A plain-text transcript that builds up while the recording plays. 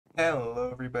Hello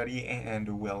everybody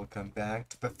and welcome back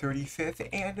to the 35th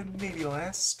and maybe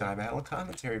last Sky Battle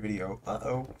commentary video.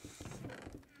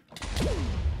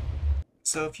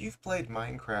 So if you've played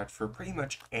Minecraft for pretty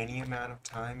much any amount of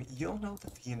time, you'll know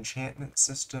that the enchantment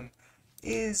system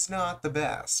is not the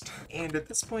best. And at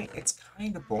this point, it's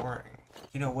kind of boring.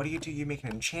 You know, what do? You make an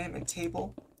enchantment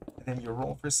table, and then you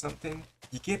roll for something.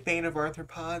 You get Bane of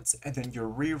Arthropods, and then you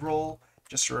re-roll,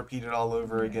 just to repeat it all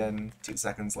over again 2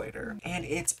 seconds later. And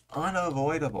it's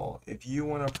unavoidable. If you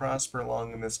want to prosper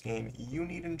long in this game, you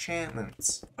need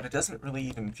enchantments. But it doesn't really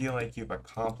even feel like you've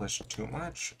accomplished too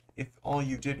much if all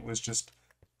you did was just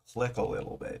click a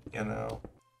little bit, you know?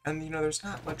 And, you know, there's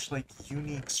not much, like,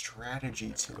 unique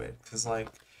strategy to it, because, like,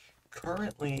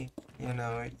 currently, you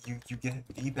know, you get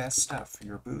the best stuff for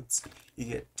your boots. You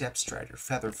get Depth Strider,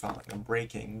 Feather Falling, and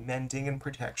Breaking, Mending, and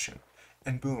Protection.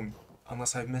 And boom,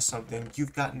 unless I've missed something,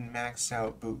 you've gotten maxed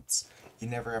out boots. You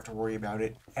never have to worry about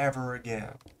it ever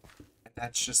again. And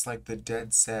that's just, like, the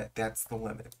dead set, that's the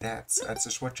limit. That's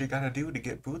just what you gotta do to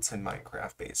get boots in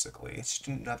Minecraft, basically. It's just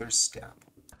another step.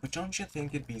 But don't you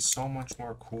think it'd be so much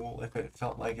more cool if it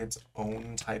felt like its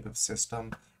own type of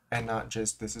system, and not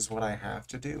just, this is what I have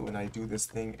to do, and I do this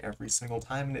thing every single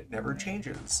time and it never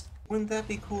changes? Wouldn't that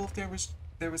be cool if there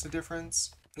was a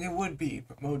difference? It would be,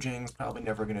 but Mojang's probably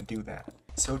never gonna do that.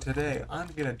 So today, I'm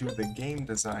gonna do the game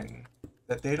design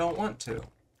that they don't want to.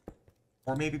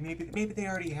 Or maybe they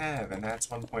already have, and that's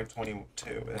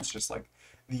 1.22. It's just like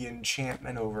the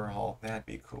enchantment overhaul. That'd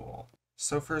be cool.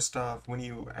 So first off, when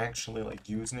you actually like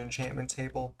use an enchantment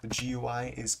table, the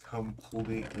GUI is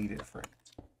completely different.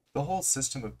 The whole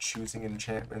system of choosing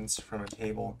enchantments from a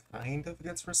table kind of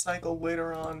gets recycled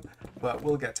later on, but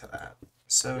we'll get to that.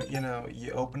 So, you know,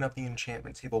 you open up the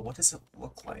enchantment table, what does it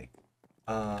look like?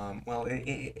 Well,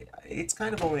 it's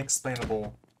kind of only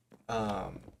explainable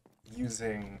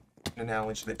using an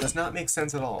analogy that does not make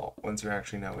sense at all once you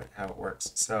actually know how it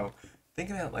works. So, think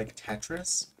about like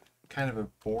Tetris. Kind of a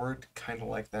board, kind of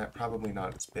like that, probably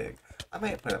not as big. I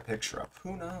might put a picture up,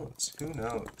 who knows, who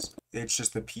knows. It's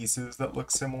just the pieces that look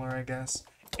similar, I guess,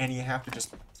 and you have to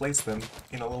just place them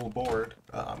in a little board.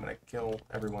 I'm gonna kill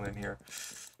everyone in here.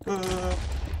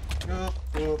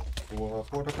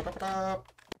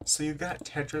 So you've got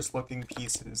Tetris looking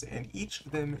pieces, and each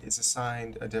of them is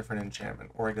assigned a different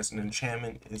enchantment, or I guess an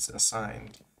enchantment is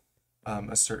assigned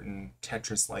a certain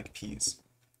Tetris-like piece.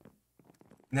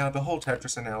 Now, the whole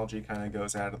Tetris analogy kind of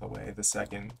goes out of the way the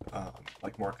second,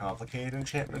 like, more complicated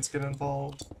enchantments get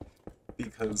involved,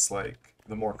 because, like,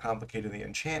 the more complicated the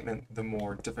enchantment, the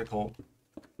more difficult,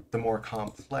 the more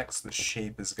complex the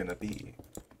shape is going to be.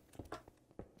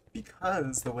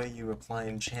 Because the way you apply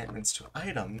enchantments to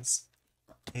items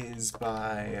is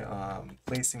by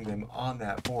placing them on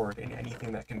that board, and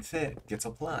anything that can fit gets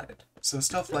applied. So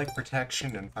stuff like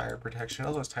protection and fire protection,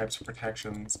 all those types of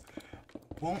protections,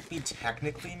 won't be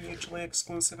technically mutually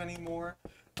exclusive anymore.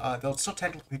 They'll still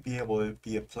technically be able to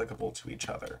be applicable to each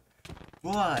other.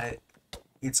 But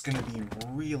it's going to be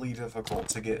really difficult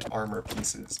to get armor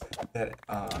pieces that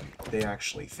they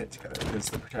actually fit together,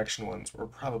 because the protection ones will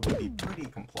probably be pretty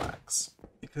complex.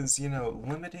 Because, you know,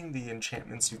 limiting the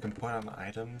enchantments you can put on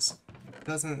items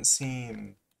doesn't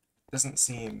seem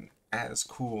as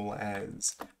cool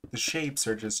as the shapes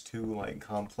are just too, like,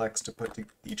 complex to put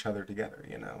each other together,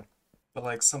 you know? But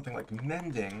like something like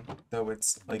mending, though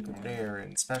it's like rare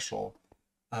and special,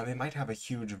 it might have a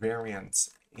huge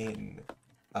variance in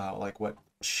like what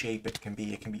shape it can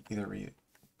be. It can be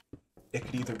it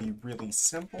could either be really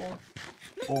simple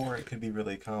or it could be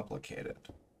really complicated.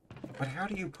 But how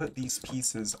do you put these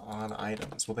pieces on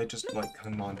items? Will they just like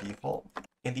come on default?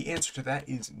 And the answer to that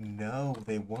is no,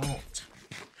 they won't.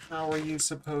 How are you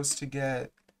supposed to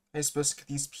get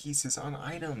these pieces on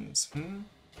items?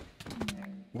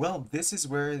 Well, this is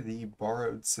where the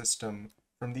borrowed system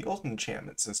from the old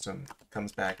enchantment system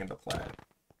comes back into play.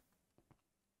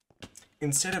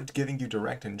 Instead of giving you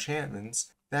direct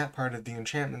enchantments, that part of the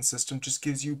enchantment system just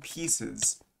gives you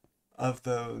pieces of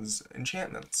those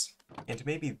enchantments. And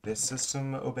maybe this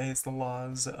system obeys the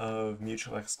laws of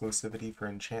mutual exclusivity for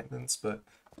enchantments, but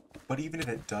even if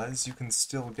it does, you can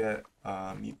still get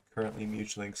currently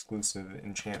mutually exclusive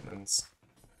enchantments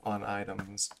on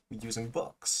items using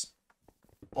books.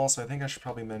 Also, I think I should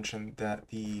probably mention that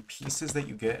the pieces that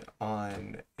you get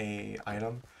on a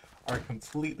item are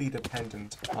completely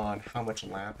dependent on how much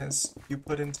lapis you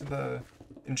put into the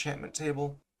enchantment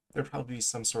table. There'd probably be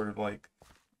some sort of, like,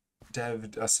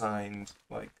 dev assigned,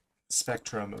 like,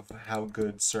 spectrum of how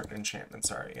good certain enchantments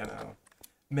are, you know?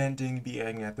 Mending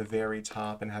being at the very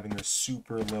top and having a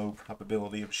super low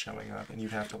probability of showing up, and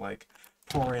you'd have to, like,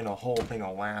 pour in a whole thing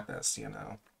of lapis, you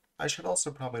know? I should also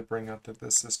probably bring up that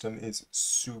this system is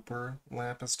super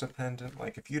lapis dependent.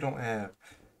 Like, if you don't have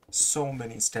so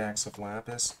many stacks of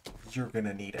lapis, you're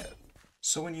gonna need it.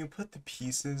 So when you put the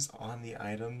pieces on the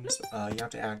items, you have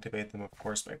to activate them, of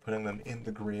course, by putting them in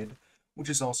the grid, which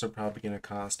is also probably going to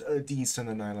cost a decent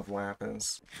amount of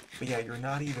lapis. But yeah, you're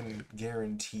not even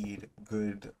guaranteed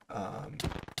good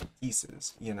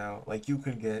pieces, you know? Like, you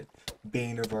could get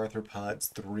Bane of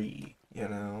Arthropods 3, you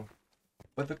know?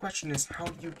 But the question is, how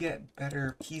do you get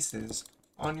better pieces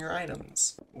on your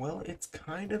items? Well, it's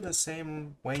kind of the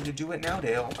same way you do it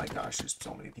nowadays. Oh my gosh, there's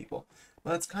so many people.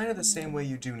 Well, it's kind of the same way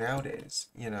you do nowadays.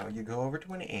 You know, you go over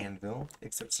to an anvil,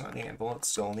 except it's not an anvil, it's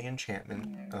still in the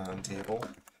enchantment table,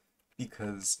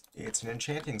 because it's an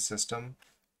enchanting system,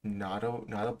 not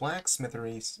a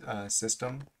blacksmithery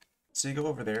system. So you go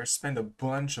over there, spend a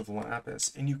bunch of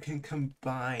lapis, and you can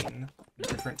combine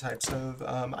different types of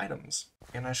items.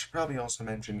 And I should probably also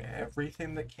mention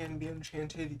everything that can be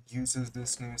enchanted uses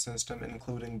this new system,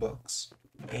 including books.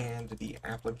 And the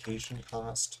application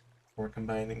cost for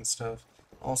combining stuff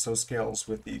also scales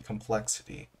with the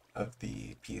complexity of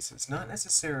the pieces. Not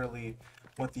necessarily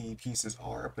what the pieces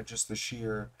are, but just the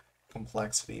sheer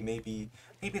complexity. Maybe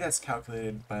that's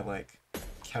calculated by like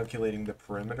calculating the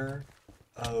perimeter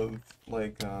of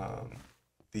like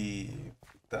the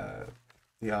the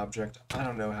the object. I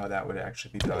don't know how that would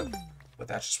actually be done, but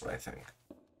that's just what I think.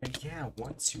 And yeah,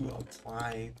 once you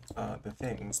apply the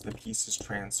things, the pieces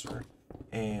transfer,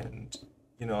 and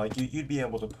you know, like you'd be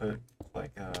able to put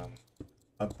like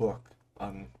a book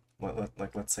on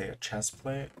like let's say a chest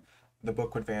plate. The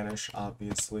book would vanish,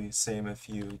 obviously. Same if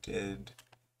you did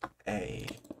a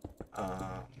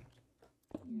um,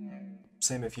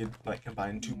 same if you like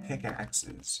combine two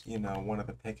pickaxes. You know, one of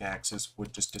the pickaxes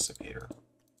would just disappear.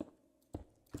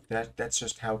 That's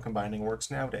just how combining works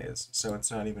nowadays, so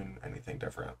it's not even anything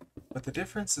different. But the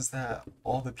difference is that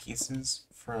all the pieces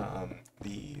from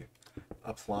the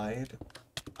applied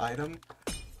item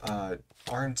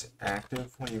aren't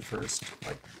active when you first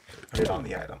like put it on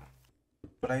the item.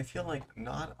 But I feel like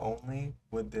not only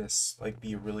would this like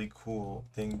be a really cool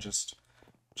thing just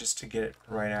to get it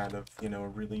right out of, you know, a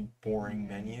really boring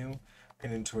menu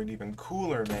and into an even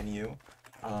cooler menu,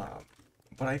 um,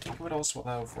 but I think it would also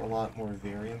allow for a lot more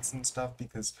variance and stuff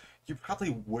because you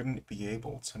probably wouldn't be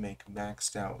able to make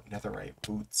maxed out netherite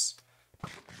boots.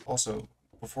 Also,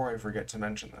 before I forget to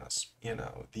mention this, you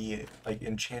know, the like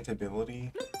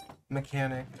enchantability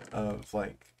mechanic of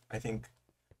like I think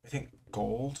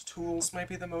gold tools might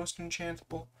be the most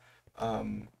enchantable.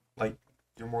 Like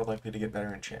you're more likely to get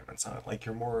better enchantments on it. Like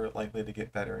you're more likely to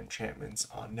get better enchantments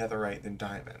on netherite than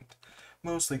diamond.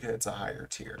 Mostly because it's a higher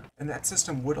tier. And that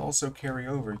system would also carry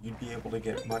over. You'd be able to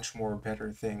get much more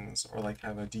better things or like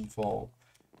have a default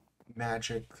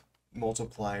magic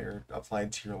multiplier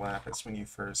applied to your lapis when you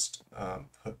first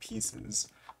put pieces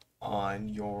on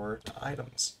your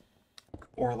items.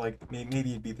 Or like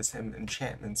maybe it'd be the same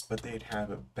enchantments, but they'd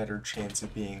have a better chance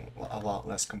of being a lot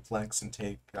less complex and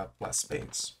take up less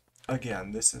space.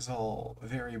 Again, this is all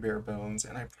very bare bones,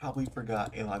 and I probably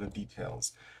forgot a lot of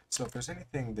details. So if there's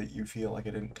anything that you feel like I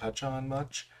didn't touch on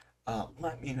much,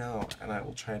 let me know, and I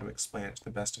will try to explain it to the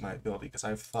best of my ability, because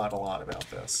I've thought a lot about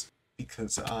this.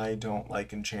 Because I don't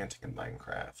like enchanting in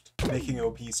Minecraft. Making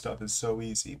OP stuff is so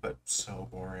easy, but so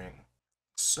boring.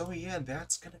 So yeah,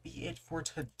 that's gonna be it for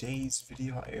today's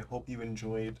video. I hope you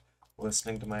enjoyed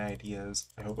listening to my ideas.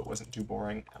 I hope it wasn't too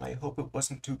boring, and I hope it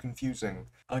wasn't too confusing.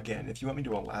 Again, if you want me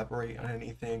to elaborate on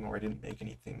anything or I didn't make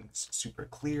anything super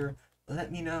clear,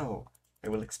 let me know. I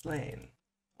will explain.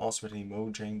 Also, to any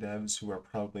Mojang devs who are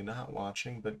probably not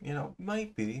watching, but you know,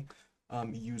 might be,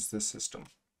 use this system.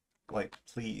 Like,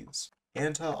 please.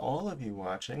 And to all of you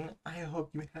watching, I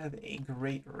hope you have a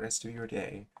great rest of your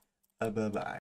day. Bye-bye.